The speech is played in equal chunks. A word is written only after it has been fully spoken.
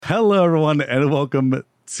Hello, everyone, and welcome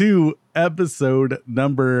to episode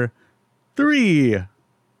number 3.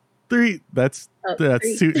 That's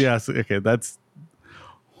Three. 2. Yes, okay, that's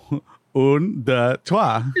un, deux,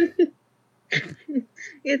 trois.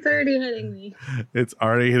 It's already hitting me. It's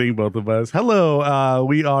already hitting both of us. Hello,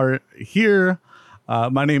 we are here.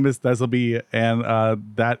 My name is Thesselby, and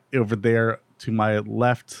that over there to my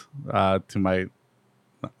left, to my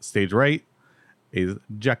stage right, is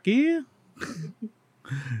Jackie.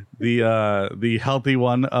 The healthy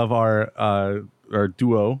one of our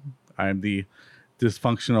duo. I'm the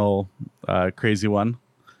dysfunctional crazy one,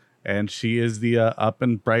 and she is the up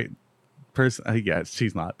and bright person. Yeah,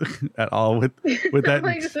 she's not at all with that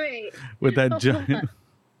Like, wait, with that giant.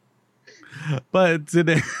 But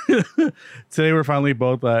today we're finally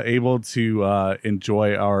both able to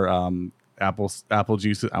enjoy our apple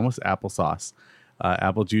juices, almost applesauce,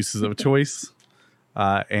 apple juices of choice.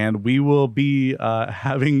 And we will be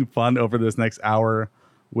having fun over this next hour,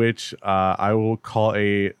 which I will call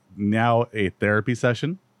a therapy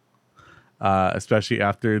session, especially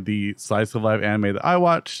after the slice of life anime that I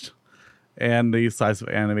watched and the slice of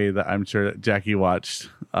anime that I'm sure that Jackie watched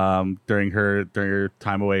during her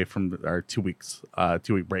time away from our 2 weeks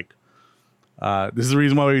 2-week break. This is the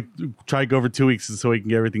reason why we try to go over 2 weeks, is so we can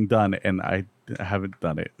get everything done, and I haven't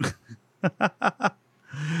done it.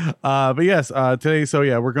 But yes, today, so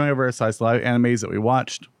yeah, we're going over a slice of life animes that we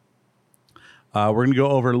watched. We're going to go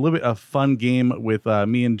over a little bit of fun game with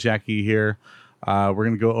me and Jackie here. We're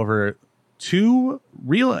going to go over 2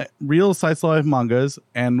 real slice of life mangas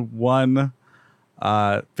and 1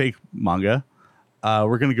 fake manga.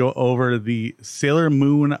 We're going to go over the Sailor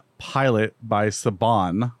Moon pilot by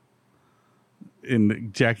Saban.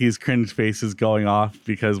 And Jackie's cringe face is going off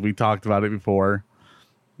because we talked about it before,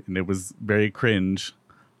 and it was very cringe.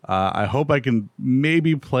 I hope I can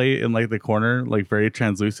maybe play it in like the corner, like very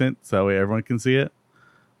translucent, so everyone can see it.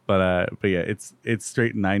 But yeah, it's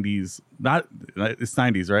straight 90s. It's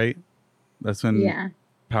 90s, right? That's when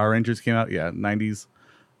Power Rangers came out. Yeah, 90s.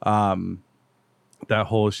 That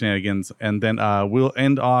whole shenanigans, and then we'll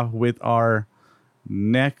end off with our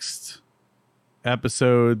next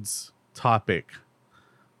episode's topic,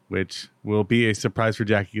 which will be a surprise for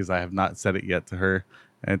Jackie because I have not said it yet to her,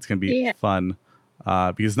 and it's gonna be fun.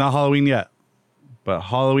 Because it's not Halloween yet, but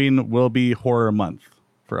Halloween will be horror month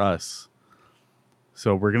for us.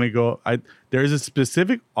 So we're gonna go. There's a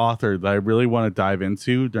specific author that I really want to dive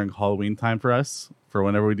into during Halloween time for us, for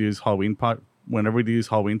whenever we do these Halloween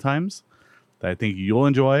times, that I think you'll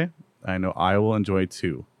enjoy. I know I will enjoy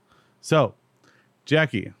too. So,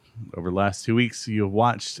 Jackie, over the last 2 weeks, you've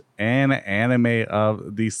watched an anime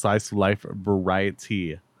of the slice of life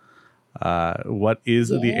variety. What is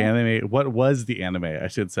the anime? What was the anime, I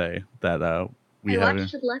should say, that we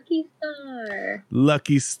watched Lucky Star.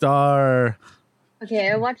 Lucky Star.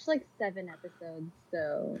 Okay, I watched like 7 episodes,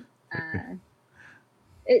 so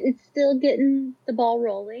it's still getting the ball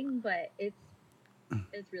rolling, but it's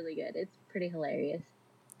really good. It's pretty hilarious.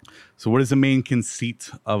 So, what is the main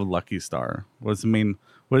conceit of Lucky Star? What is the main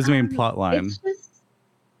plot line?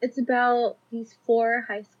 It's about these 4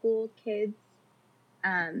 high school kids.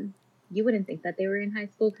 You wouldn't think that they were in high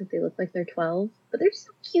school because they look like they're 12, but they're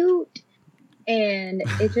so cute. And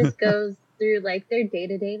it just goes through like their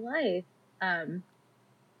day-to-day life.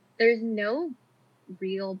 There's no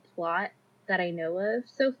real plot that I know of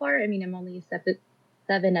so far. I mean, I'm only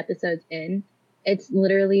 7 episodes in. It's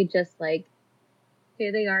literally just like,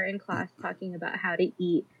 here they are in class talking about how to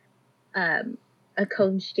eat a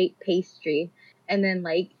cone-shaped pastry. And then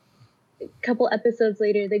like a couple episodes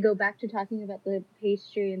later, they go back to talking about the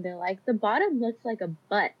pastry, and they're like, the bottom looks like a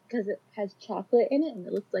butt because it has chocolate in it and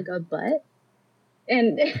it looks like a butt.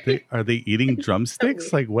 And are they eating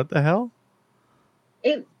drumsticks? So like, what the hell?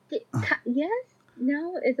 Yes,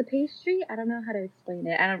 no, it's a pastry. I don't know how to explain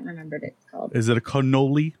it. I don't remember what it's called. Is it a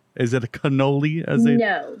cannoli? Is it a cannoli?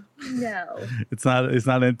 No. It's not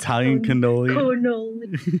an Italian cannoli.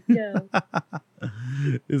 Cannoli. No.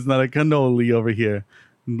 It's not a cannoli over here.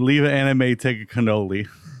 Leave an anime, take a cannoli.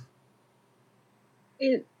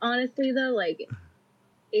 It honestly though, like,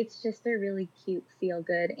 it's just a really cute, feel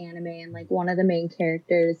good anime, and like one of the main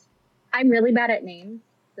characters. I'm really bad at names,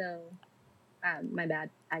 so my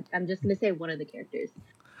bad. I'm just gonna say one of the characters.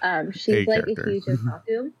 She's like a huge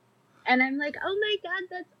otaku, and I'm like, oh my god,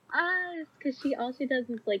 that's us, because all she does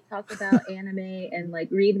is like talk about anime and like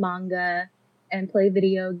read manga and play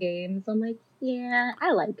video games. I'm like, yeah,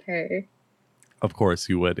 I like her. Of course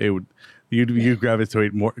you would. You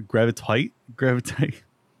gravitate more. Gravitate.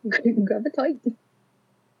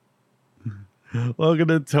 Welcome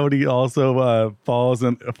to Tony. Also, falls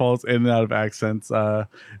in and out of accents.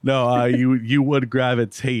 No, you would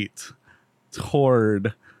gravitate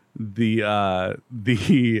toward the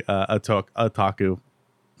otaku.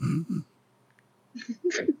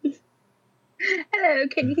 Hello,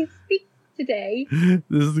 can you speak today?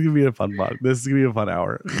 This is gonna be a fun one. This is gonna be a fun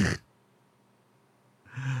hour.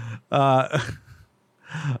 All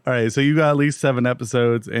right, so you got at least 7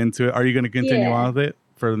 episodes into it. Are you going to continue on with it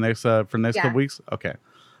for the next couple weeks? Okay.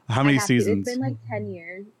 How many seasons? It's been like 10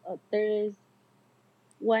 years. There's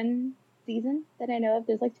one season that I know of.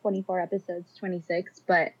 There's like 24 episodes, 26.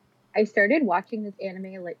 But I started watching this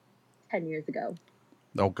anime like 10 years ago.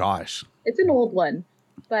 Oh gosh. It's an old one,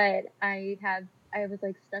 but I was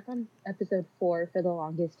like stuck on episode 4 for the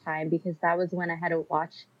longest time because that was when I had to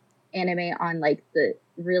watch anime on like the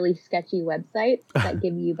really sketchy websites that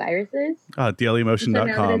give you viruses.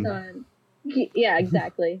 Dailymotion.com. So yeah,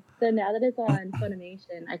 exactly. So now that it's on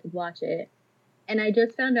Funimation, I could watch it. And I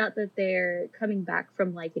just found out that they're coming back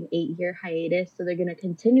from like an 8-year hiatus. So they're going to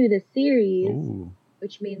continue the series,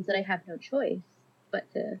 which means that I have no choice but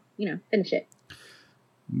to, finish it.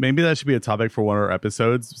 Maybe that should be a topic for one of our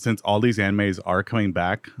episodes, since all these animes are coming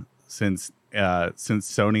back since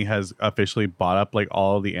Sony has officially bought up like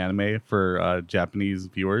all of the anime for Japanese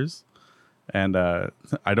viewers. And I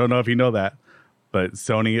don't know if you know that, but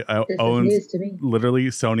Sony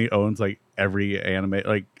Sony owns like every anime.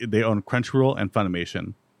 Like they own Crunchyroll and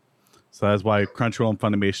Funimation. So that's why Crunchyroll and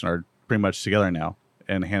Funimation are pretty much together now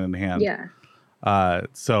and hand in hand. Yeah.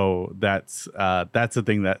 So that's the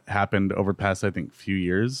thing that happened over the past, I think, few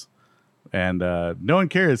years. And no one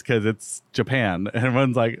cares because it's Japan. And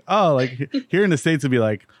everyone's like, oh, like here in the States it'd be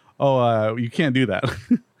like, oh, you can't do that.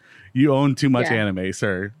 You own too much anime,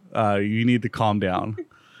 sir. You need to calm down.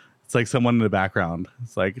 It's like someone in the background.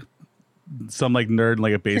 It's like some like nerd in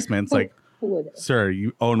like a basement. It's like, sir,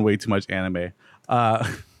 you own way too much anime.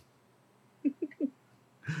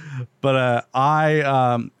 But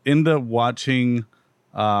I ended up watching.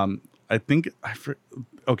 I think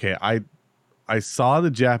I saw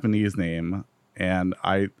the Japanese name, and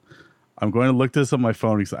I'm going to look this up on my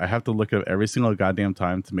phone because I have to look it up every single goddamn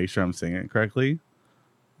time to make sure I'm saying it correctly.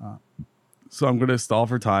 So I'm going to stall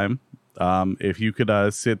for time. If you could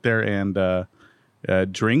sit there and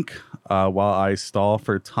drink while I stall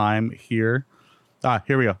for time here.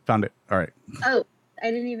 Here we go. Found it. All right. Oh,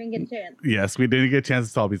 I didn't even get a chance. Yes, we didn't get a chance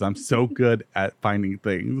to stall because I'm so good at finding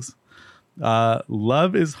things.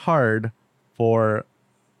 Love is hard for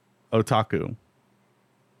otaku.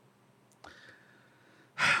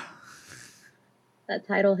 That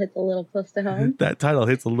title hits a little close to home. That title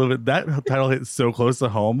hits so close to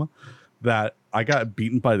home that I got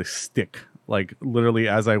beaten by the stick, like literally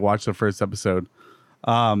as I watched the first episode.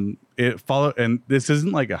 It followed, and this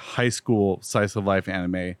isn't like a high school slice of life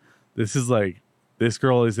anime. This is like, this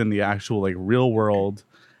girl is in the actual like real world,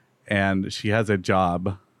 and she has a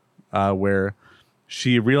job where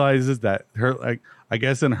she realizes that her, like, I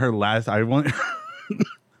guess in her last, sorry,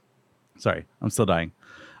 I'm still dying.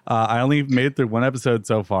 I only made it through one episode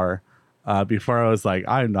so far before I was like,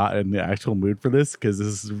 I'm not in the actual mood for this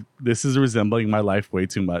because this is resembling my life way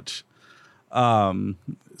too much.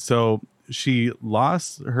 So she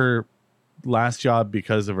lost her last job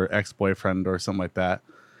because of her ex-boyfriend or something like that.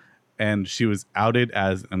 And she was outed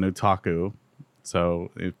as an otaku. So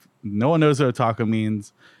if no one knows what otaku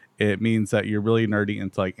means, it means that you're really nerdy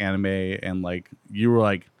into like anime and like you were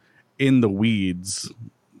like in the weeds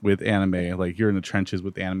with anime, like you're in the trenches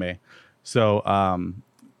with anime. So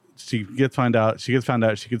she gets found out, she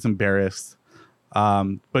gets embarrassed.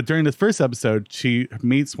 But during this first episode, she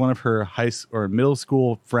meets one of her middle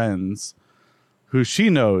school friends who she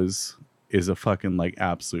knows is a fucking like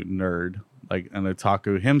absolute nerd, like an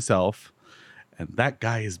otaku himself. And that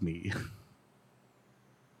guy is me.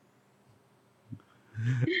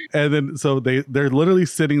 And then so they're literally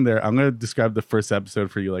sitting there. I'm gonna describe the first episode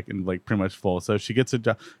for you, like in like pretty much full. So she gets a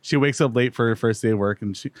job. She wakes up late for her first day of work,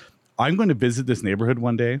 and I'm going to visit this neighborhood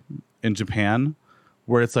one day in Japan,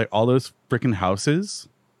 where it's like all those freaking houses,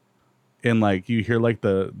 and like you hear like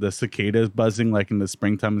the cicadas buzzing like in the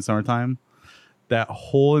springtime and summertime. That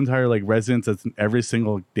whole entire like residence that's in every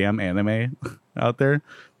single damn anime out there.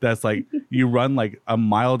 That's like you run like a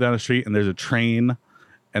mile down the street and there's a train.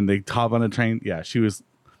 And they top on a train. Yeah, she was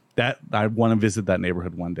that. I want to visit that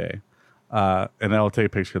neighborhood one day. And I'll take a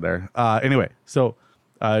picture there. Anyway, so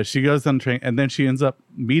she goes on the train and then she ends up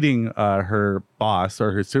meeting her boss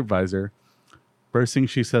or her supervisor. First thing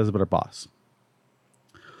she says about her boss.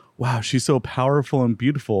 Wow, she's so powerful and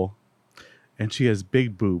beautiful. And she has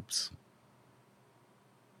big boobs.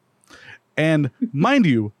 And mind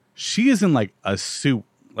you, she is in like a suit,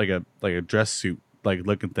 like a dress suit, like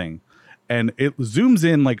looking thing. And it zooms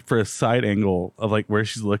in like for a side angle of like where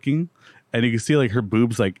she's looking. And you can see like her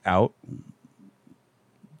boobs like out.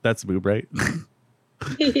 That's a boob, right?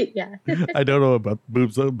 Yeah. I don't know about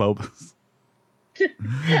boobs. I don't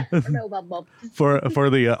know about bubbles. For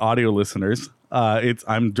the audio listeners,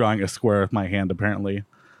 I'm drawing a square with my hand apparently,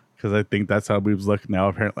 because I think that's how boobs look now.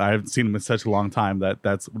 Apparently, I haven't seen them in such a long time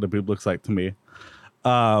that's what a boob looks like to me.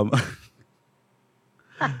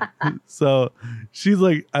 So she's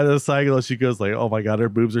like at a cycle. She goes like, "Oh my god, her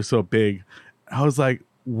boobs are so big." I was like,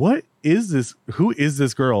 "What is this? Who is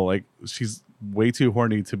this girl?" Like, she's way too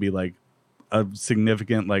horny to be like a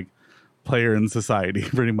significant like player in society,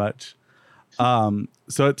 pretty much. So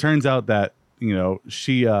it turns out that, you know,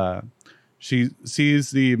 she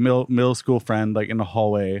sees the middle school friend like in the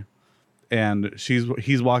hallway, and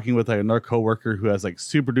he's walking with like another coworker who has like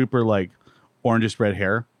super duper like orangish red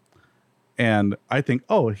hair. And I think,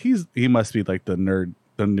 oh, he must be like the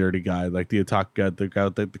nerdy guy, like the otaku guy, the guy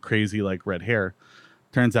with the crazy like red hair.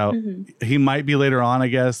 Turns out he might be later on, I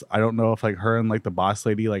guess. I don't know if like her and like the boss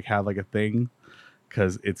lady like have like a thing,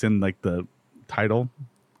 because it's in like the title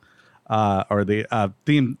or the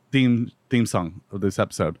theme song of this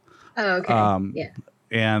episode. Oh, okay. Yeah.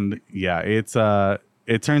 And yeah, it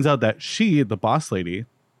turns out that she, the boss lady,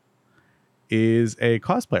 is a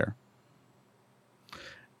cosplayer.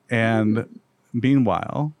 And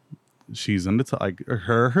meanwhile, she's into like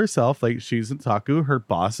herself, like she's an otaku. Her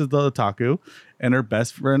boss is the otaku, and her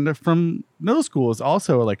best friend from middle school is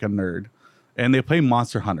also like a nerd. And they play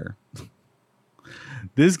Monster Hunter.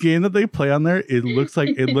 This game that they play on there, it looks like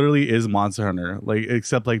it literally is Monster Hunter, like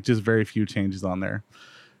except like just very few changes on there.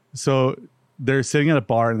 So they're sitting at a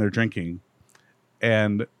bar and they're drinking,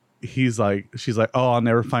 and she's like, "Oh, I'll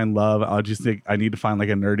never find love. I'll just think I need to find like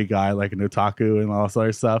a nerdy guy, like an otaku and all this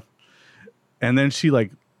other stuff." And then she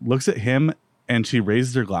like looks at him and she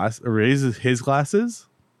raises his glasses,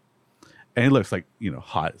 and he looks like, you know,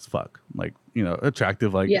 hot as fuck, like, you know,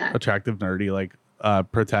 attractive, like attractive nerdy like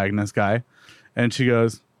protagonist guy. And she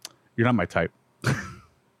goes, "You're not my type." And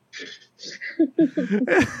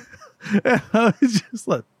I was just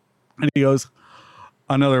like, and he goes,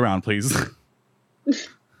 "Another round, please."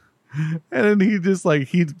 And then he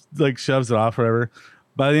shoves it off forever.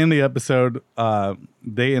 By the end of the episode,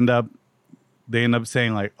 they end up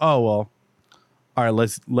saying like, "Oh well, all right,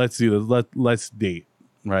 let's do this. Let's date,"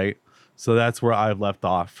 right? So that's where I've left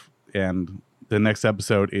off, and the next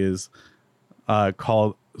episode is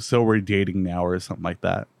called "So We're Dating Now" or something like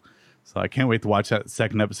that. So I can't wait to watch that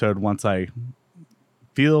second episode once I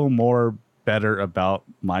feel more better about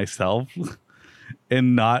myself.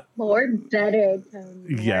 And not more better,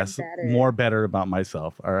 Tony. More better about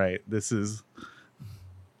myself. All right, that's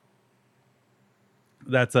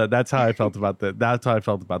how I felt about that. That's how I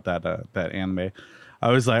felt about that anime. I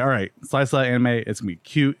was like, all right, slice of life anime. It's gonna be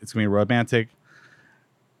cute. It's gonna be romantic.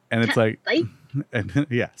 And it's like, and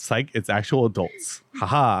yeah, psych. It's actual adults.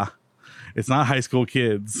 Haha. It's not high school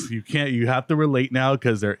kids. You have to relate now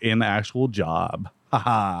because they're in an actual job.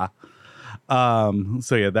 Haha.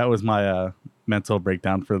 So yeah, that was my mental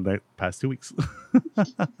breakdown for the past 2 weeks.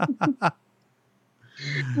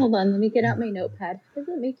 Hold on, let me get out my notepad. How does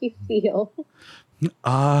it make you feel?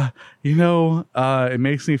 It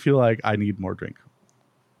makes me feel like I need more drink.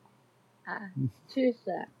 Cheers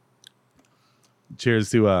to that. Cheers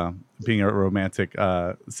to being a romantic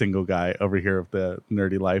single guy over here of the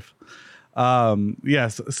nerdy life.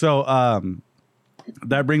 Yes, so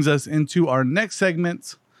that brings us into our next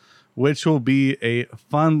segment, which will be a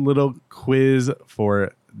fun little quiz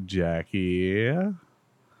for Jackie. I'm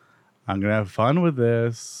going to have fun with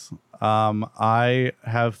this. I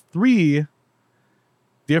have 3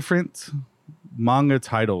 different manga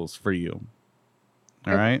titles for you.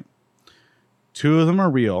 All right. 2 of them are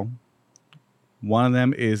real. One of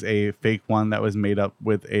them is a fake one that was made up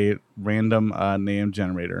with a random name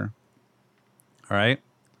generator. All right.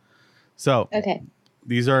 So okay,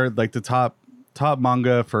 these are like the top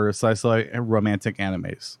manga for slice of life and romantic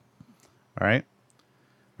animes. All right.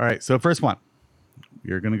 So first one,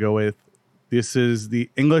 you're going to go with, this is the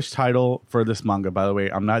English title for this manga. By the way,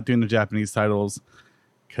 I'm not doing the Japanese titles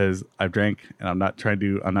because I've drank and I'm not trying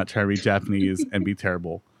to read Japanese and be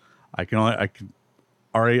terrible. I'm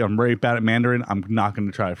very bad at Mandarin. I'm not going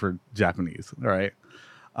to try for Japanese. All right.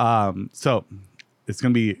 So it's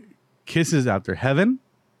going to be Kisses After Heaven,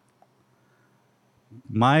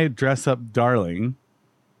 My Dress Up Darling,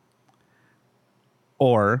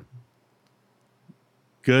 or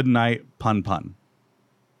Good Night Pun Pun.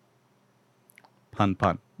 Pun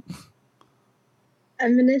Pun.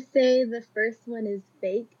 I'm gonna say the first one is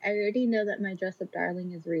fake. I already know that my dress up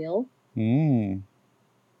darling is real. Mm.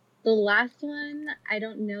 The last one, I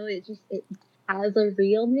don't know. It has a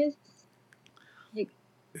realness. Like,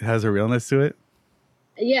 It has a realness to it.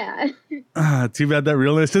 yeah. Too bad that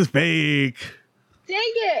realness is fake. Dang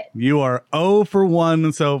it! You are 0 for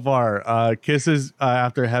 1 so far. Kisses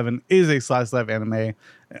After Heaven is a slice life anime,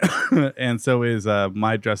 and so is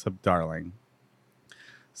My Dress Up Darling.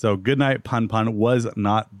 So Goodnight Pun Pun was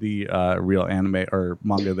not the real anime or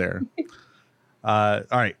manga there. All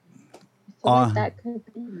right. That could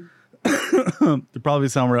be. Probably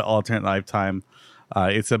somewhere alternate lifetime.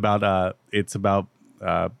 It's about a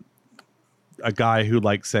guy who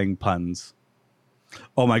likes saying puns.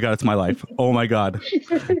 Oh my god, it's my life. Oh my god.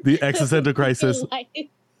 The existential crisis.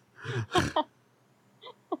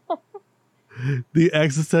 The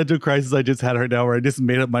existential crisis I just had right now, where I just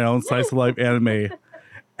made up my own slice of life anime,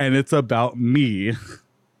 and it's about me. Is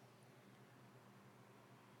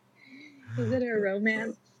it a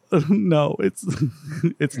romance? No, it's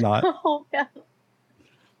not. Oh no.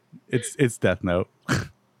 It's Death Note. Oh,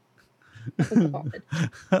 God.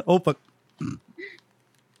 Oh fuck.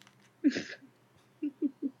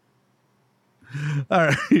 All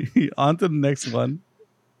right, on to the next one.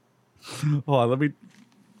 Hold on,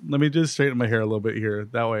 let me just straighten my hair a little bit here.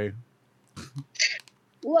 That way.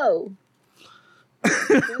 Whoa.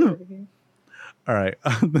 All right,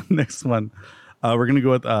 the next one. We're gonna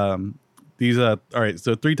go with these. All right,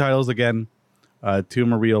 so 3 titles again. 2 of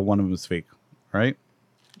them are real, 1 of them is fake. All right.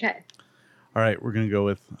 Okay. All right, we're gonna go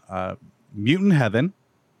with Mutant Heaven,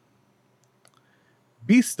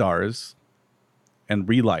 Beastars, and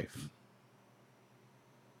Relife.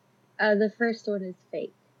 The first one is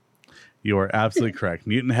fake. You are absolutely correct.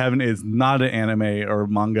 Mutant Heaven is not an anime or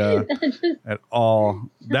manga at all.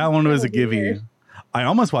 That one was a gimme. Weird. I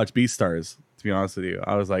almost watched Beastars, to be honest with you.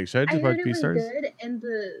 I was like, should I just watch heard it was Beastars? good, and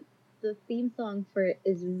the theme song for it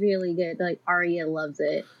is really good. Like, Arya loves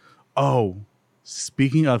it. Oh,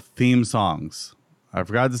 speaking of theme songs, I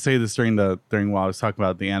forgot to say this during while I was talking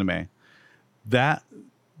about the anime. That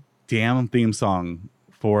damn theme song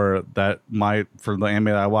for the anime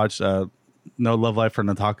that I watched, No Love Life for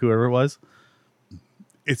Otakuing, whatever it was.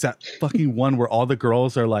 It's that fucking one where all the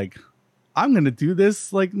girls are like, I'm gonna do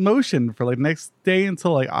this like motion for like next day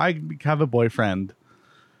until like I have a boyfriend.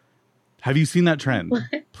 Have you seen that trend? What?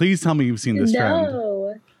 Please tell me you've seen this trend.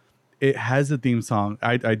 No. It has a theme song.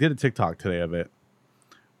 I did a TikTok today of it,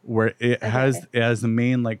 where it has the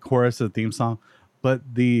main like chorus of the theme song,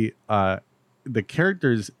 but the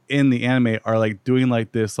characters in the anime are like doing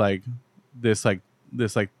like this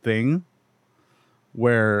thing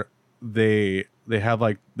where they have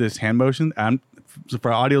like this hand motion. And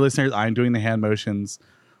for audio listeners, I'm doing the hand motions.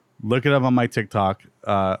 Look it up on my TikTok,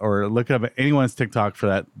 or look it up at anyone's TikTok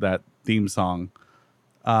for that theme song.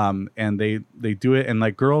 And they do it, and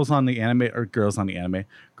like girls on the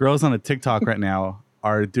TikTok right now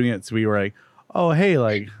are doing it. So we were like, oh hey,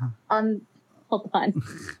 like hold on.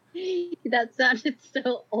 That sounded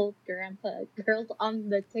so old, Grandpa. Girls on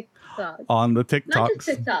the TikTok. On the TikToks. Not just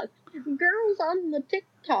TikTok. Girls on the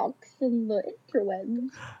TikToks and the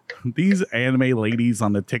interwebs. These anime ladies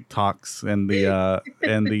on the TikToks and the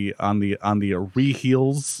on the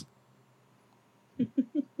reheels.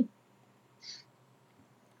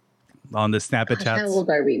 On the Snapchat chats. How old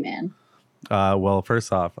are we, man? Well,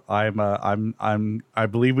 first off, I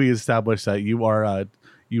believe we established that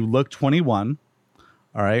you look 21,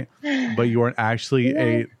 all right, but you are actually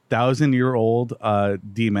a 1,000-year-old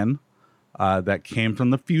demon that came from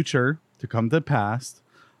the future to come to the past.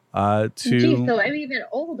 Geez, so I'm even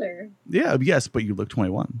older. Yeah, yes, but you look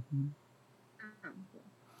 21.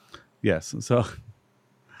 Yes, so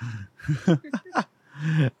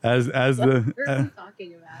as the what are we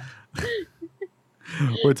talking about?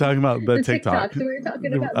 We're talking about the TikTok. We're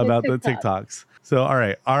talking about the TikToks. So all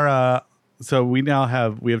right, so we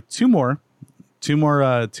have 2 more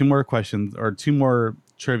questions, or 2 more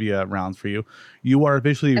trivia rounds for you. You are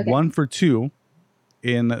officially 1 for 2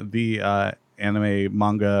 in the anime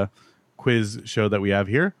manga quiz show that we have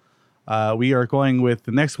here. We are going with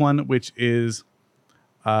the next one, which is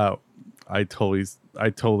I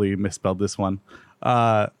totally misspelled this one.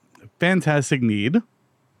 Fantastic Need,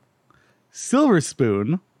 Silver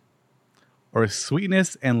Spoon, or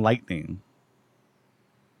Sweetness and Lightning?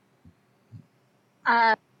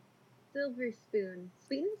 Silver Spoon.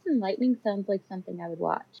 Sweetness and Lightning sounds like something I would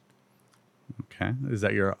watch. Okay. Is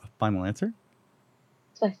that your final answer?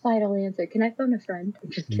 It's my final answer. Can I phone a friend? I'm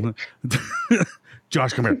just kidding.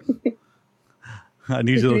 Josh, come here. I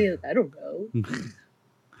need you. I don't know.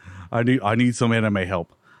 I need some anime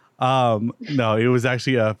help. No, it was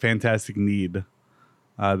actually a Fantastic Need.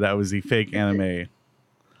 That was the fake anime.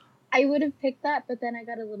 I would have picked that, but then I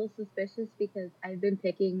got a little suspicious because I've been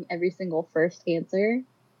picking every single first answer.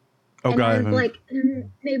 Oh and god, I was like,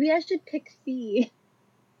 maybe I should pick C.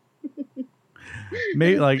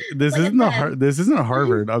 Mate, like this Like isn't this isn't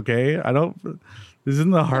Harvard, okay? This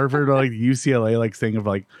isn't the Harvard or like UCLA like thing of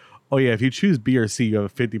like, oh yeah, if you choose B or C, you have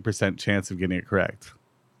a 50% chance of getting it correct.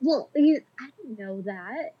 Well, I didn't know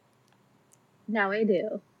that. Now I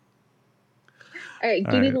do. All right,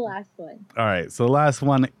 give me the last one. All right, so the last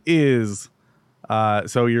one is,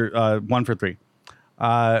 so you're 1 for 3.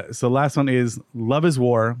 So the last one is Love is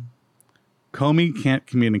War, Comey Can't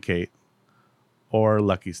Communicate, or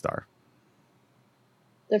Lucky Star.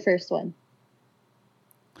 The first one.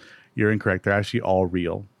 You're incorrect. They're actually all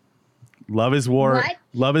real. Love is War. What?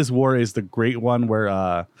 Love is War is the great one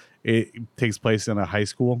where it takes place in a high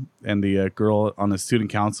school, and the girl on the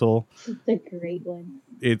student council. The great one.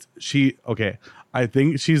 Okay. I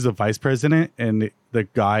think she's the vice president, and the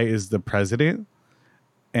guy is the president,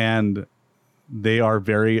 and they are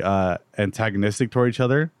very antagonistic toward each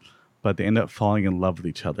other, but they end up falling in love with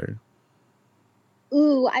each other.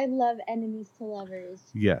 Ooh, I love Enemies to Lovers.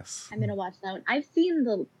 Yes. I'm gonna watch that one. I've seen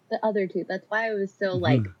the other two. That's why I was so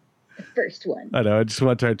like the first one. I know. I just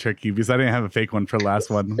want to try to trick you because I didn't have a fake one for the last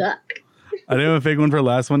one. Suck. I didn't have a fake one for the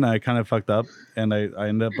last one. I kind of fucked up, and I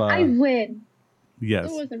ended up. I win.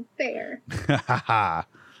 Yes. It wasn't fair. I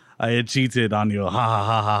had cheated on you. Ha ha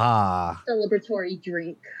ha ha ha. Celebratory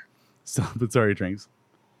drink. Celebratory drinks.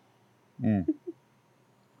 All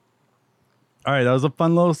right, that was a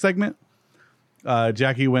fun little segment.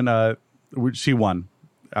 Jackie she won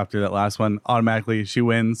after that last one. Automatically, she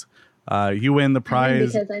wins. You win the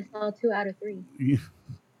prize. Because I saw 2 out of 3.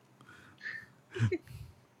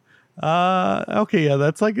 Okay, yeah,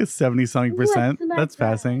 that's like a 70-something percent. That's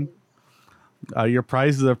passing. Your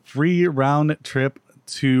prize is a free round trip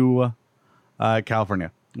to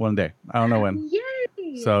California one day. I don't know when.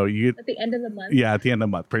 Yay! So you at the end of the month. Yeah, at the end of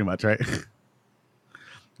the month, pretty much, right?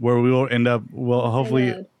 Where we will end up. Well,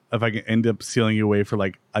 hopefully, if I can end up sealing you away for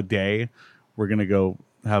like a day, we're gonna go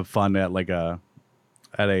have fun at like a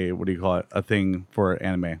what do you call it? A thing for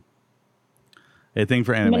anime. A thing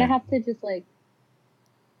for anime. I'm gonna have to just like.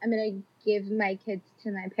 I'm gonna give my kids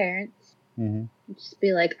to my parents. Mm-hmm. Just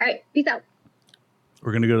be like, all right, peace out.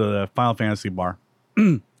 We're gonna go to the Final Fantasy bar,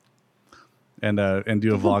 and do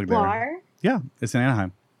a vlog there. Bar? Yeah, it's in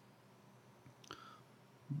Anaheim.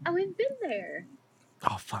 Oh, I've been there.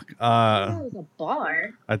 Oh fuck! It was a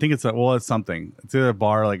bar. I think it's it's It's either a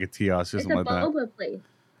bar, like a kiosk, or something like that. It's a boba place.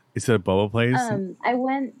 Is it a boba place? I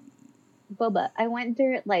went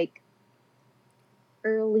there like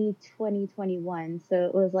early 2021, so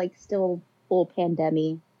it was like still full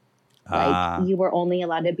pandemic. Like you were only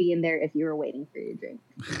allowed to be in there if you were waiting for your drink.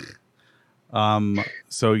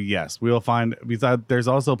 So yes, we'll find. Besides, there's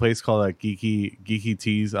also a place called Geeky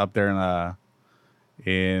Teas up there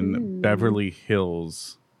in Beverly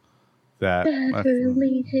Hills.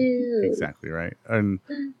 Beverly Hills. Exactly right. And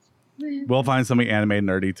we'll find something anime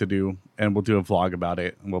nerdy to do, and we'll do a vlog about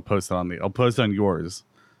it, and we'll post it I'll post it on yours,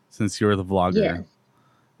 since you're the vlogger, yes.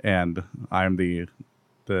 And I'm the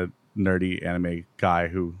nerdy anime guy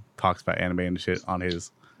who talks about anime and shit on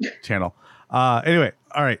his channel. Anyway,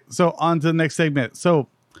 all right. So on to the next segment. So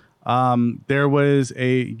there was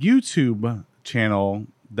a YouTube channel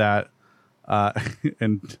that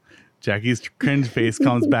and Jackie's cringe face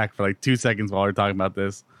comes back for like 2 seconds while we're talking about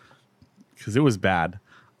this because it was bad.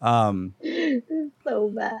 It's so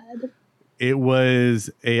bad. It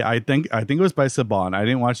was I think it was by Saban. I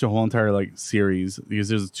didn't watch the whole entire like series because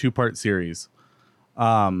there's a 2-part series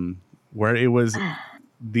where it was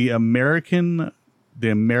the American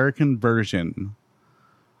version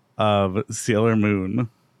of Sailor Moon,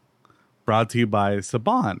 brought to you by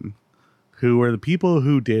Saban, who were the people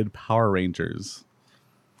who did Power Rangers.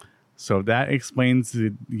 So that explains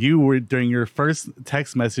that you were during your first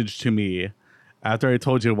text message to me after I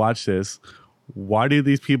told you to watch this. Why do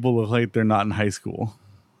these people look like they're not in high school?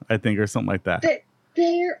 I think, or something like that.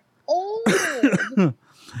 They're old.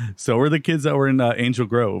 So were the kids that were in Angel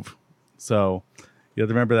Grove. So you have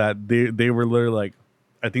to remember that they were literally like,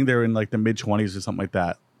 I think they were in like the mid-20s or something like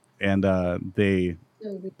that, and they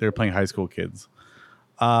were playing high school kids.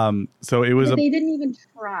 So it was. They didn't even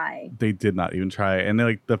try. They did not even try, and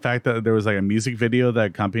like the fact that there was like a music video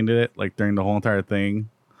that accompanied it, like during the whole entire thing.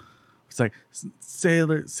 It's like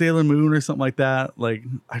Sailor Moon or something like that. Like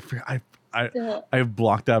I've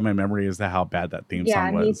blocked out my memory as to how bad that theme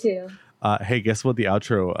song was. Yeah, me too. Hey, guess what the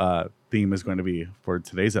outro theme is going to be for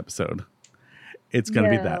today's episode? it's going to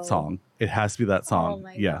be that No. song. It has to be that Oh song.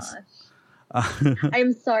 my Yes. gosh.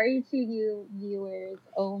 I'm sorry to you viewers.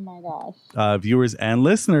 Oh my gosh. Viewers and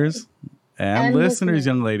listeners. And listeners,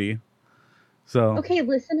 young lady. So okay,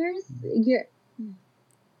 listeners,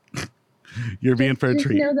 you're being for a just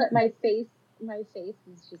treat. know that my face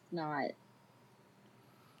is just not.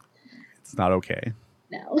 It's not okay.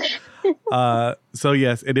 No. So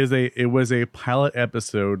yes, it was a pilot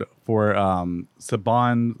episode for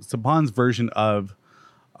Saban's version of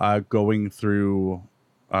going through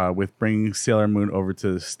with bringing Sailor Moon over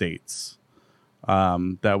to the States.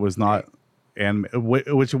 That was not anime,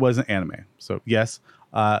 which wasn't anime. So yes,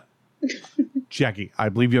 Jackie, I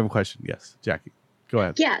believe you have a question. Yes, Jackie, go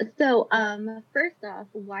ahead. Yeah. So, first off,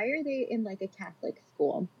 why are they in like a Catholic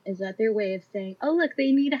school? Is that their way of saying, "Oh, look,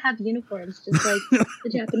 they need to have uniforms, just like the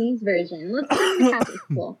Japanese version. Let's put them in a Catholic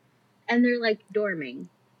school," and they're like dorming.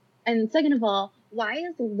 And second of all, why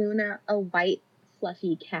is Luna a white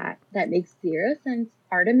fluffy cat? That makes zero sense.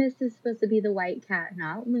 Artemis is supposed to be the white cat,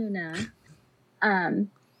 not Luna.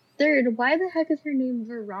 Third, why the heck is her name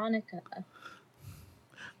Veronica?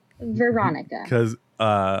 Veronica. Because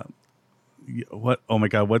what? Oh my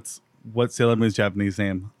God! What's Sailor Moon's Japanese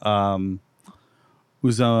name?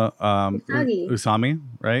 Usami,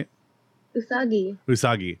 right?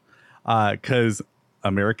 Usagi. Because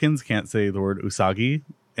Americans can't say the word Usagi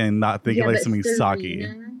and not think of like something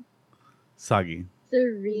Sagi.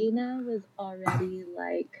 Serena was already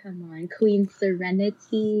like, come on, Queen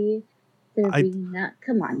Serenity. Serena,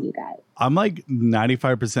 come on, you guys. I'm like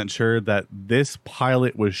 95% sure that this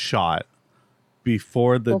pilot was shot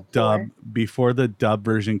before the dub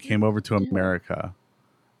version came over to America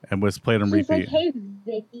and was played on repeat. Like, hey,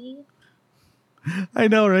 Vicky. I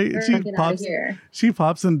know, right? She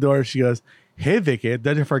pops in the door. She goes, "Hey, Vicky,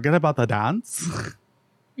 did you forget about the dance?"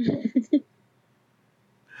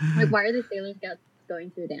 Like, why are the Sailor Scouts going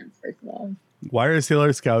to a dance, first of all? Why are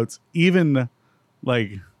Sailor Scouts even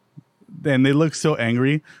like, and they look so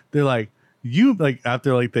angry. They're like, you like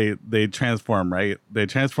after like they transform, right? They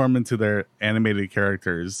transform into their animated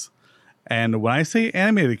characters. And when I say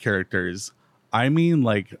animated characters, I mean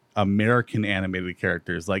like American animated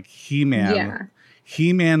characters, like He-Man,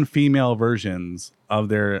 He-Man female versions of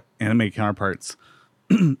their anime counterparts.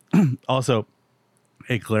 Also,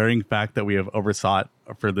 a glaring fact that we have oversought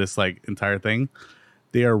for this like entire thing,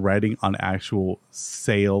 they are riding on actual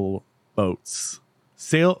sail boats,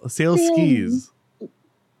 sail skis.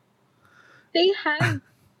 They have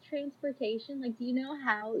transportation. Like, do you know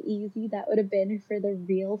how easy that would have been for the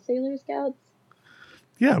real Sailor Scouts?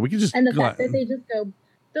 Yeah, we could just. And the fact that they just go,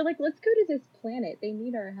 they're like, let's go to this planet. They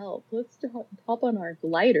need our help. Let's hop on our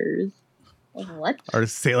gliders. Like, what? Our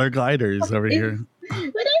sailor gliders over here.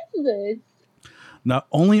 What is this? Not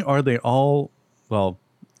only are they all, well,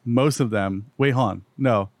 most of them. Wait, hold on.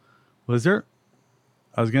 No. Was there?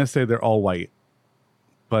 I was going to say they're all white,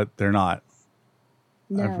 but they're not.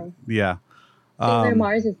 No. Yeah. Sailor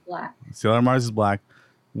Mars is black. Sailor Mars is black.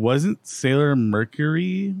 Wasn't Sailor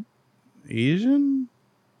Mercury Asian?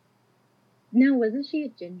 No, wasn't she a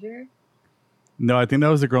ginger? No, I think that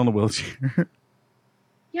was the girl in the wheelchair.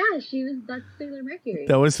 Yeah, that's Sailor Mercury.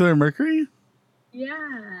 That was Sailor Mercury?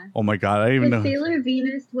 Yeah. Oh my God, I didn't even know. Sailor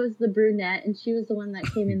Venus was the brunette, and she was the one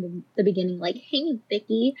that came in the beginning like, hey,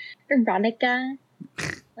 Vicky, Veronica,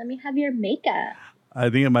 let me have your makeup. I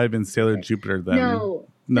think it might have been Sailor Jupiter then. No.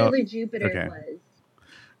 Sailor Jupiter was.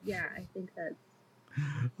 Yeah, I think that's.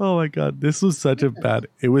 Oh my God, this was such a bad.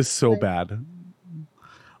 It was so bad.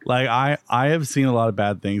 Like I have seen a lot of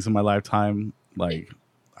bad things in my lifetime. Like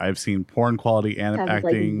I've seen porn quality and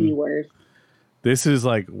acting. Like the worst. This is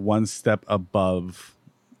like one step above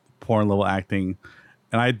porn level acting.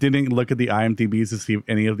 And I didn't look at the IMDb's to see if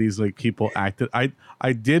any of these like people acted. I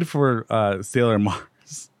did for Sailor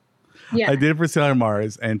Mars. Yeah. I did for Sailor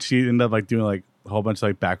Mars, and she ended up like doing like a whole bunch of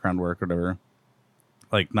like background work or whatever.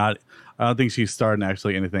 Like I don't think she starred in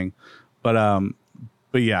actually anything. But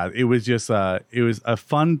yeah, it was just it was a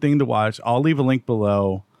fun thing to watch. I'll leave a link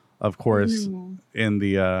below, of course, in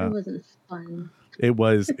the it wasn't fun. It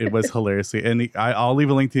was hilariously, and I'll leave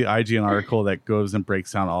a link to the IGN article that goes and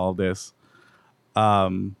breaks down all of this. But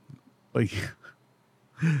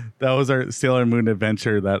that was our Sailor Moon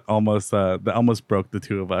adventure that almost broke the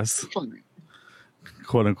two of us. Fun.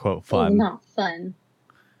 Quote unquote fun. Not fun.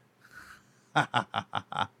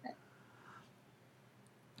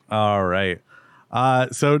 All right.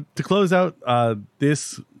 So to close out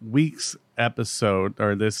this week's episode,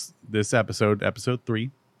 or this episode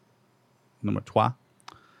 3, number 3,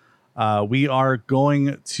 we are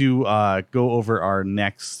going to go over our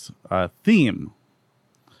next theme.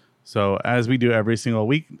 So as we do every single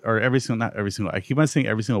week, or not every single, I keep on saying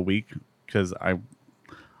every single week because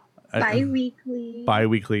Bi-weekly.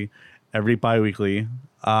 Every bi-weekly.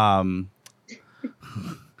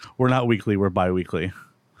 We're not weekly, we're bi-weekly.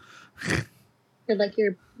 For like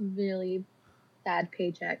your really sad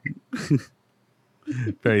paycheck.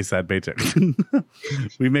 Very sad paycheck.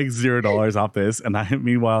 We make $0 off this, and I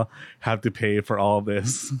meanwhile have to pay for all of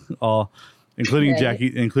this, including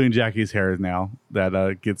Right. Jackie's hair now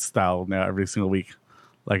that gets styled now every single week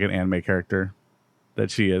like an anime character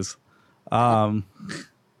that she is. That's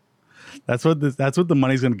what the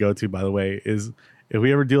money's gonna go to, by the way, is if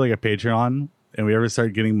we ever do like a Patreon and we ever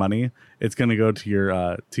start getting money, it's gonna go to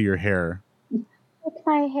your hair. What's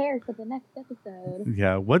my hair for the next episode?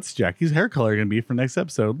 Yeah, what's Jackie's hair color gonna be for next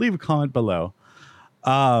episode? Leave a comment below.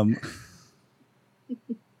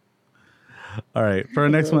 All right, for our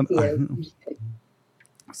next one.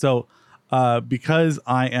 So, because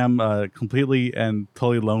I am completely and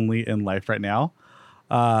totally lonely in life right now,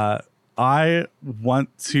 I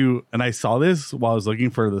want to, and I saw this while I was looking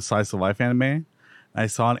for the slice of life anime. I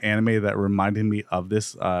saw an anime that reminded me of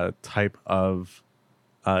this type of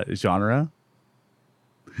genre.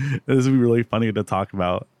 This would be really funny to talk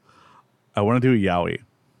about. I want to do a yaoi.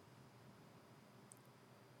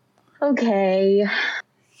 Okay.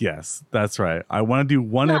 Yes, that's right. I want to do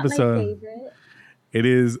one Not episode. my favorite. It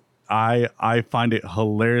is. I find it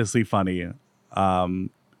hilariously funny. We don't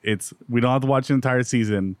have to watch an entire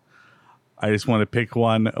season. I just want to pick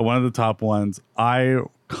one of the top ones. I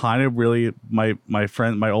kind of really my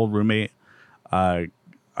old roommate. I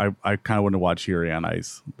kind of want to watch Yuri on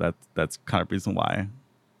Ice. That's kind of the reason why.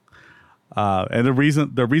 And the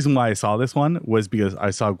reason why I saw this one was because I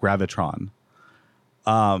saw Gravitron.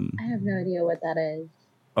 I have no idea what that is.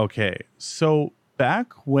 Okay, so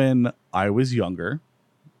back when I was younger,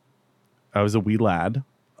 I was a wee lad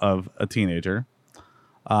of a teenager.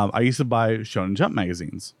 I used to buy Shonen Jump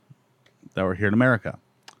magazines that were here in America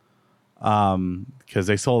because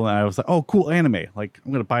they sold, and I was like, "Oh, cool anime! Like,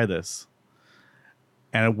 I'm gonna buy this."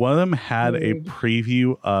 And one of them had a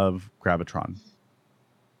preview of Gravitron.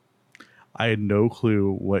 I had no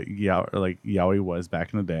clue what yaoi was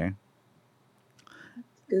back in the day.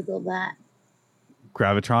 Google that.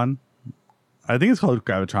 Gravitron. I think it's called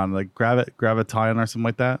Gravitron, like Graviton or something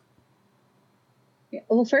like that. Yeah.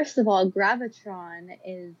 Well, first of all, Gravitron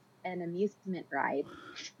is an amusement ride.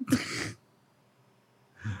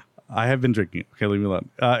 I have been drinking. Okay, leave me alone.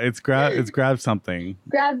 It's grab something.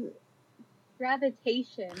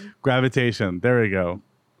 Gravitation. Gravitation. There we go.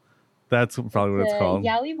 That's probably what it's called.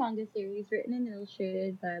 Yaoi manga series written and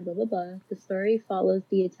illustrated by blah blah blah. The story follows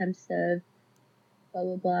the attempts of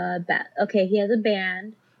blah blah blah. Okay, he has a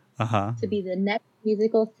band to be the next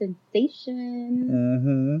musical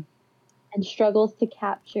sensation, and struggles to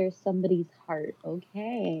capture somebody's heart.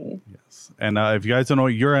 Okay. Yes, and if you guys don't know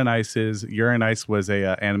what Yuri on Ice is, Yuri on Ice was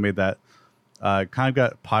a anime that kind of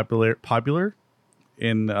got popular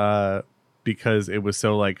in because it was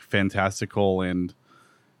so like fantastical and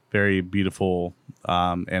very beautiful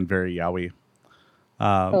and very yaoi.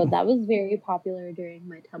 That was very popular during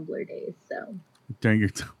my Tumblr days. So during your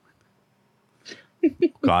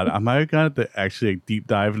God, am I gonna have to actually deep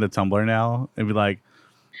dive into Tumblr now and be like,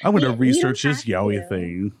 I'm gonna research this yaoi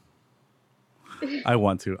thing. I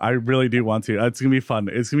want to. I really do want to. It's gonna be fun.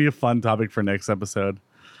 It's gonna be a fun topic for next episode.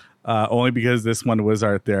 Only because this one was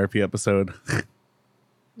our therapy episode.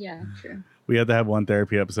 Yeah, true. We had to have one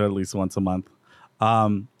therapy episode at least once a month.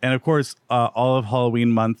 And of course, all of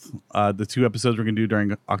Halloween month, the 2 episodes we're going to do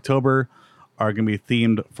during October are going to be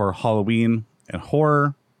themed for Halloween and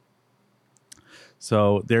horror.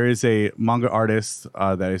 So there is a manga artist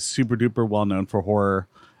that is super duper well known for horror,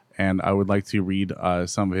 and I would like to read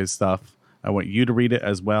some of his stuff. I want you to read it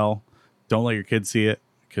as well. Don't let your kids see it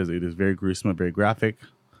because it is very gruesome and very graphic.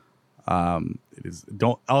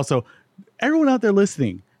 Also, everyone out there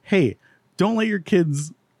listening, hey, don't let your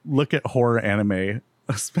kids look at horror anime,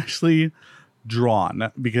 especially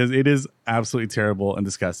drawn, because it is absolutely terrible and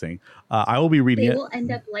disgusting. I will be reading it. They will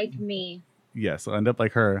end up like me. Yes, I'll end up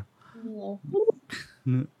like her.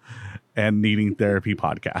 And needing therapy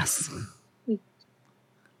podcasts.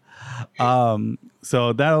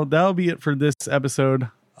 So that'll be it for this episode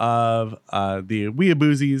of the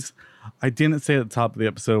WEEABOOZIES. I didn't say at the top of the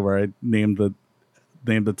episode where I named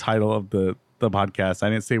the title of the podcast. I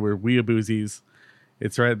didn't say we're WEEABOOZIES.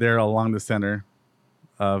 It's right there along the center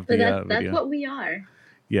of the video. That's what we are.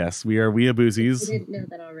 Yes, we are WEEABOOZIES. You didn't know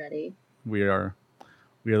that already. We are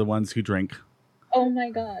the ones who drink. Oh my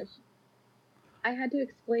gosh. I had to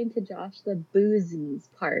explain to Josh the boozies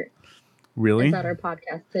part. Really? About our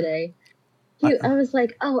podcast today. I was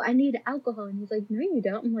like, oh, I need alcohol. And he's like, no, you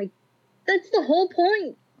don't. I'm like, that's the whole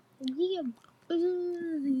point. We have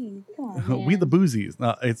boozies. Come on, man. We the boozies.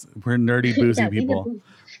 We're nerdy boozy Yeah, people.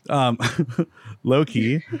 Low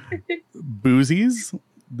key, boozies.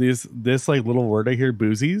 This like little word I hear,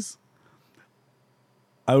 boozies.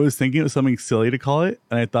 I was thinking of something silly to call it,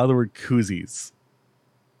 and I thought the word koozies.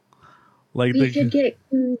 Like we could get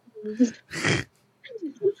koozies.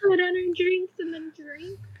 Put on our drinks and then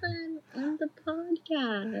drink them on the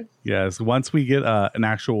podcast. Yes, once we get an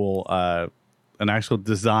actual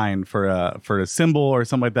design for a symbol or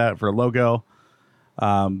something like that for a logo,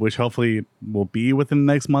 which hopefully will be within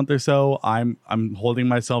the next month or so. I'm holding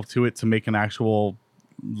myself to it to make an actual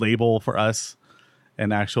label for us,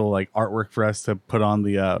 an actual like artwork for us to put on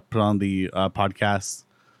the podcast.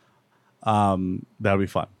 That'll be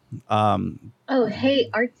fun. Oh, hey,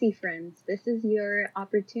 artsy friends. This is your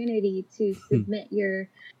opportunity to submit your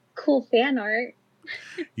cool fan art.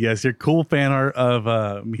 Yes, your cool fan art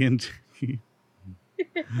of me and Jackie.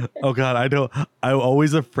 Oh God, I'm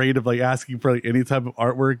always afraid of like asking for like any type of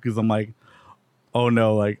artwork because I'm like, oh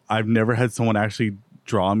no, like I've never had someone actually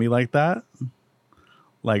draw me like that.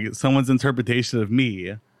 Like someone's interpretation of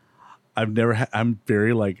me. I'm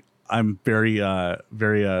very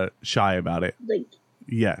shy about it. Like,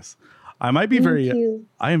 yes, I might be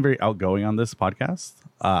I am very outgoing on this podcast.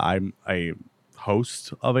 I'm a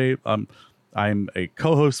host of I'm a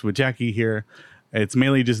co-host with Jackie here. It's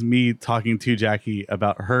mainly just me talking to Jackie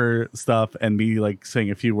about her stuff and me like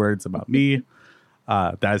saying a few words about me.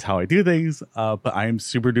 That is how I do things. But I am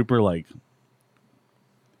super duper like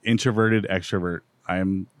introverted extrovert. I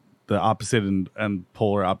am the opposite and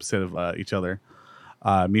polar opposite of each other.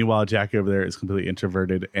 Meanwhile, Jackie over there is completely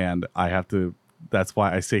introverted, and I have to. That's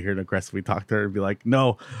why I sit here and aggressively talk to her and be like,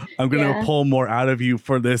 "No, I'm going to pull more out of you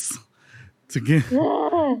for this." To get,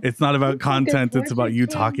 it's not about content; it's about you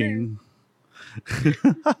talking.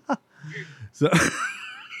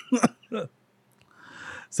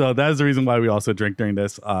 So that is the reason why we also drink during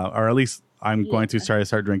this, or at least I'm going to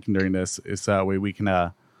start drinking during this. Is that way we can,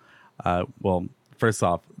 well, first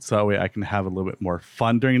off, so that way I can have a little bit more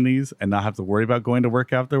fun during these and not have to worry about going to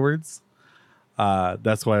work afterwards.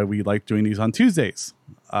 That's why we like doing these on Tuesdays.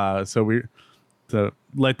 So we to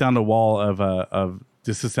let down the wall of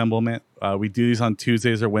disassemblement. We do these on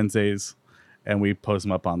Tuesdays or Wednesdays, and we post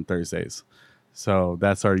them up on Thursdays. So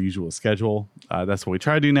that's our usual schedule. That's what we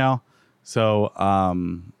try to do now. So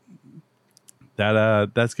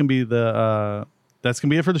that's gonna be it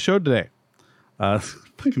for the show today.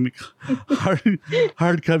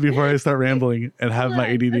 Hard cut before I start rambling and have my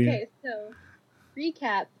ADD. Okay, so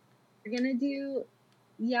recap. We're gonna do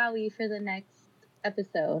Yaoi for the next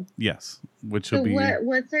episode. Yes, which will be.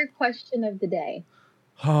 What's our question of the day?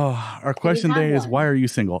 Oh, our question today is, why are you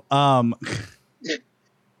single?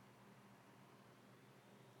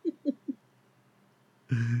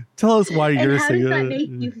 Tell us why you're single. And how does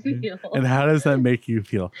that make you feel? And how does that make you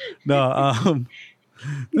feel? No,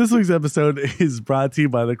 this week's episode is brought to you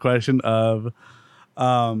by the question of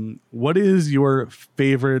what is your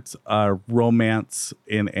favorite romance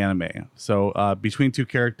in anime? So between two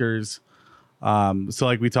characters. So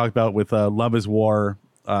like we talked about with Love is War,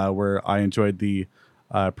 where I enjoyed the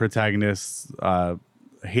protagonists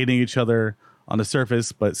hating each other on the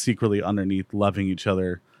surface, but secretly underneath loving each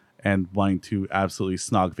other and wanting to absolutely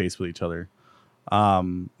snog face with each other.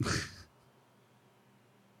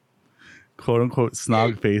 Quote unquote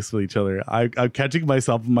snog face with each other. I'm catching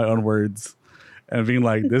myself in my own words and being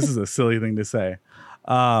like, this is a silly thing to say.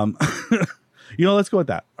 Let's go with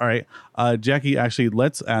that. All right. Jackie, actually,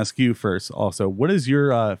 let's ask you first also, what is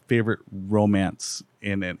your favorite romance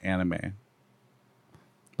in an anime?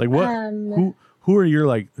 Like what who are your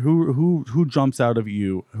like who jumps out of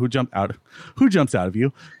you? Who jumps out of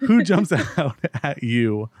you? Who jumps out at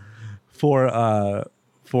you for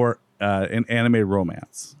an anime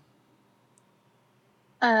romance?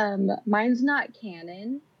 Mine's not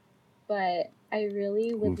canon, but I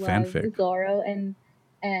really would love fanfic. Zoro and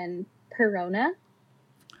Perona.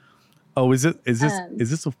 Oh, is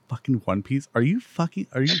this a fucking One Piece? Are you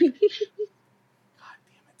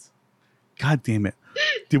God damn it.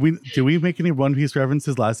 Did we make any One Piece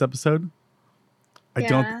references last episode? We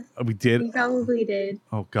did. We probably did.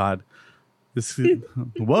 Oh God.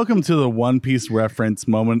 Welcome to the One Piece reference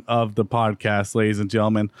moment of the podcast, ladies and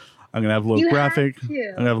gentlemen. I'm gonna have a little graphic.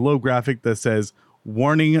 I'm gonna have a little graphic that says,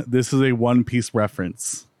 "Warning: this is a One Piece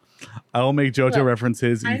reference." I will make JoJo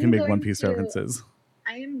references. You can make One Piece references.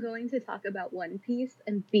 I am going to talk about One Piece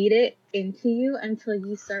and beat it into you until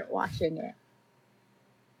you start watching it.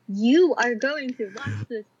 You are going to watch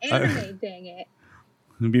this anime, dang it.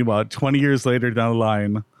 Meanwhile, 20 years later down the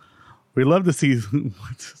line, we love to see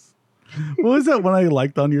what was that one I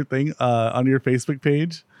liked on your thing, on your Facebook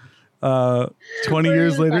page? 20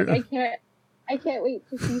 years later. Like, I can't wait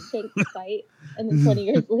to see Shanks fight. And then 20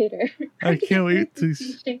 years later, I can't wait to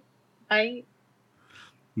see Shanks fight.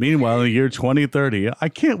 Meanwhile, in the year 2030, I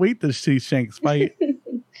can't wait to see Shanks fight.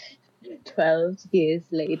 12 years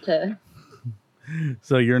later.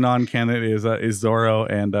 So your non-canon is Zoro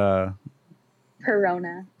and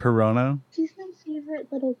Perona. Perona. She's my favorite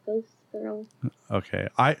little ghost girl.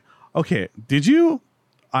 Okay. Did you?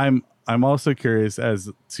 I'm also curious as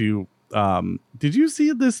to did you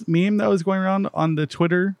see this meme that was going around on the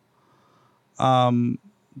Twitter?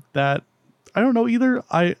 That I don't know either.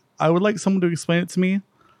 I would like someone to explain it to me.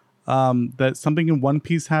 That something in One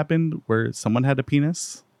Piece happened where someone had a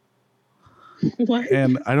penis. What?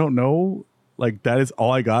 And I don't know. Like that is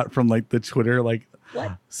all I got from like the Twitter. Like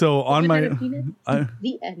what? So on my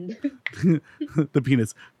the end. The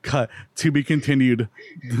penis cut to be continued.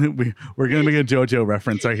 We're gonna make a JoJo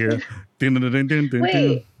reference right here.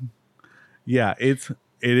 Wait. Yeah,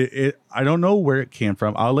 it. I don't know where it came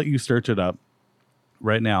from. I'll let you search it up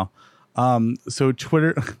right now. So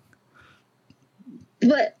Twitter.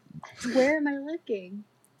 But where am I looking?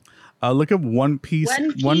 Look up One Piece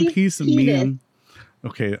meme.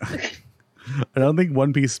 Okay. I don't think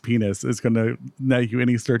One Piece penis is going to net you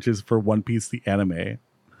any searches for One Piece the anime.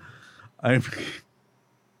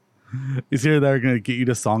 It's here that are going to get you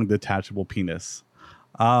to song detachable penis.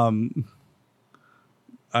 I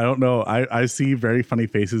don't know. I see very funny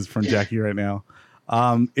faces from Jackie right now.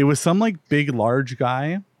 It was some like big large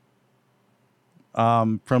guy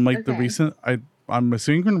from like the recent I'm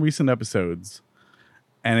assuming from recent episodes,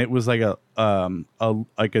 and it was like a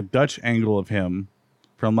Dutch angle of him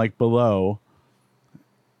from like below,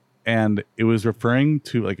 and it was referring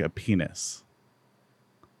to like a penis.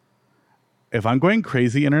 If I'm going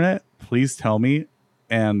crazy, internet, please tell me.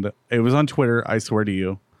 And it was on Twitter, I swear to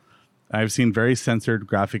you. I've seen very censored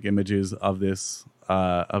graphic images of this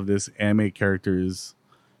anime character's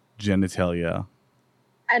genitalia.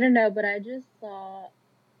 I don't know, but I just saw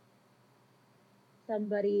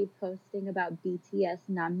somebody posting about BTS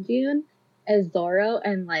Namjoon as Zoro,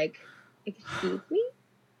 and like, excuse me?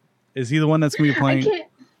 Is he the one that's going to be playing?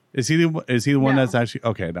 Is he the one that's actually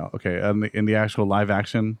okay? No, okay. In the actual live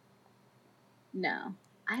action. No,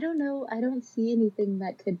 I don't know. I don't see anything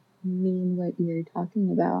that could mean what you're talking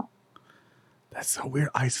about. That's so weird.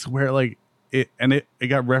 I swear, like it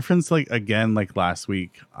got referenced like again like last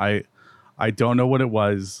week. I don't know what it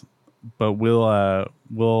was, but we'll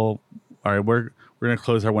all right. We're gonna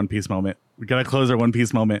close our One Piece moment. We gotta close our One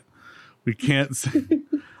Piece moment. We can't.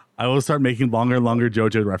 I will start making longer and longer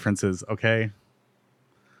JoJo references. Okay.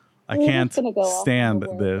 I can't stand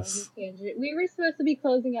this. We were supposed to be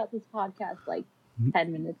closing out this podcast like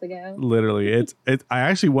 10 minutes ago. Literally, it's. I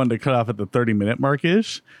actually wanted to cut off at the 30-minute mark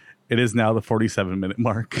ish. It is now the 47-minute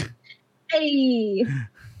mark. Hey.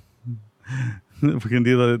 We can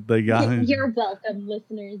do the You're welcome,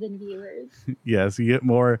 listeners and viewers. Yes, you get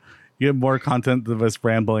more content of us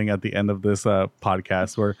rambling at the end of this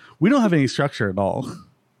podcast where we don't have any structure at all.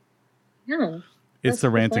 No. It's the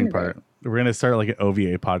ranting part. We're going to start like an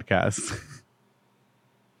OVA podcast.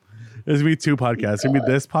 There's going to be two podcasts. There's going to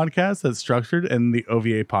be this podcast that's structured and the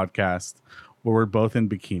OVA podcast where we're both in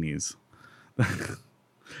bikinis.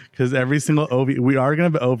 Because every single OVA, we are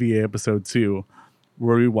going to have an OVA episode too,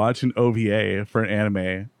 where we watch an OVA for an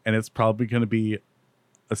anime, and it's probably going to be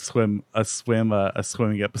a swimming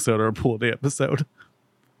episode or a pool day episode.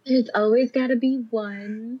 There's always got to be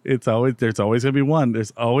one. There's always going to be one. There's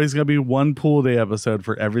always going to be one pool day episode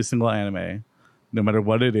for every single anime, no matter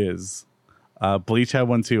what it is. Bleach had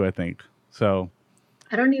one too, I think. So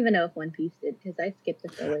I don't even know if One Piece did because I skipped the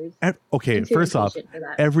fillers. Okay, first off,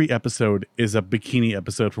 every episode is a bikini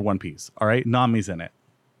episode for One Piece. All right, Nami's in it.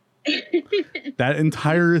 That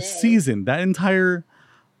entire season, that entire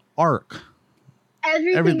arc.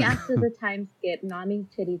 Everything after the time skip, Nami's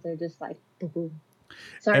titties are just like boom.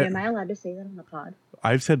 Sorry, am I allowed to say that on the pod?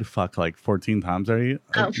 I've said fuck like 14 times already.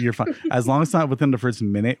 Oh. You're fine. As long as it's not within the first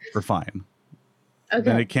minute, we're fine. Okay.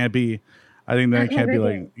 Then it can't be, I think then it can't be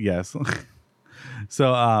like, yes.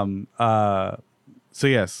 So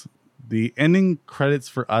yes, the ending credits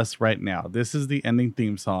for us right now. This is the ending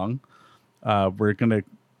theme song. We're going to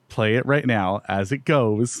play it right now as it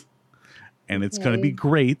goes. And it's going to be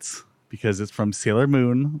great because it's from Sailor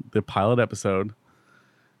Moon, the pilot episode.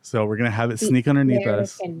 So we're going to have it sneak underneath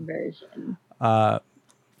us. Version.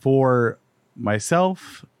 For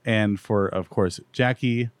myself and for, of course,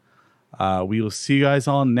 Jackie, we will see you guys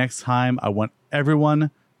all next time. I want everyone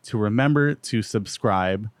to remember to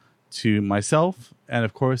subscribe to myself, and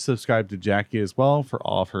of course subscribe to Jackie as well for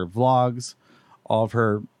all of her vlogs, all of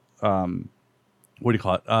her motivational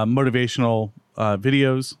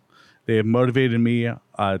videos. They have motivated me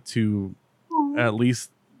to at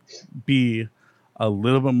least be a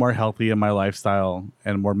little bit more healthy in my lifestyle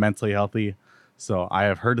and more mentally healthy. So I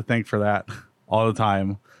have her to thank for that all the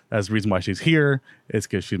time. That's the reason why she's here. It's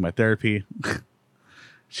because she's my therapy.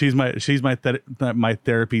 she's my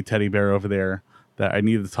therapy teddy bear over there that I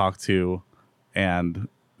need to talk to and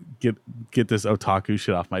get this otaku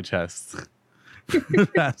shit off my chest for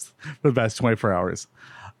the best 24 hours.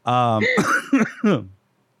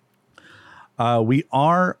 We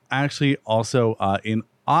are actually also in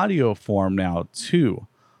audio form now too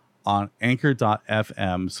on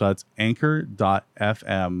anchor.fm. So that's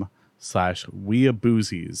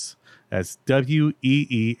anchor.fm/WEEABOOZIES. That's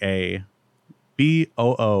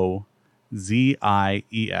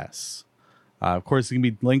WEEABOOZIES. Of course, it can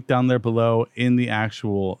be linked down there below in the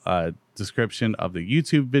actual description of the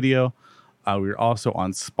YouTube video. We're also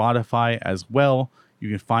on Spotify as well. You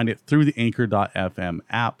can find it through the anchor.fm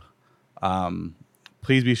app.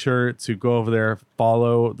 Please be sure to go over there,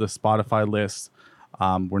 follow the Spotify list.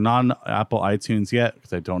 We're not on Apple iTunes yet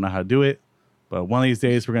because I don't know how to do it, but one of these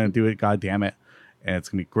days we're going to do it. God damn it. And it's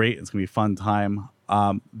going to be great. It's going to be a fun time.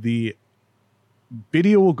 The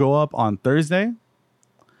video will go up on Thursday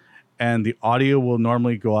and the audio will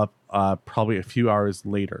normally go up probably a few hours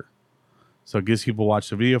later. So it gives people watch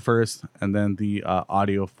the video first and then the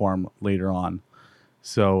audio form later on.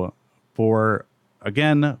 So for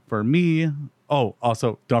me,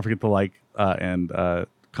 also don't forget to like and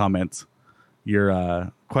comment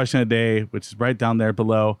your question of the day, which is right down there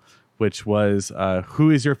below, which was who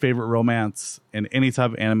is your favorite romance in any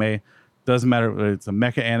type of anime? Doesn't matter whether it's a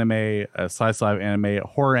mecha anime, a slice of life anime, a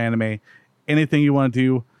horror anime, anything you want to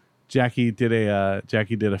do. Jackie did a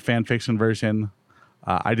fan fiction version.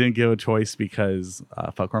 I didn't give a choice because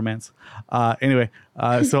fuck romance. Anyway,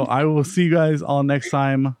 so I will see you guys all next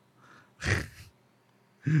time.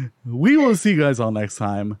 We will see you guys all next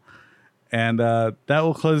time. And that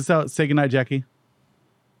will close us out. Say goodnight, Jackie.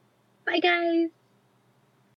 Bye, guys.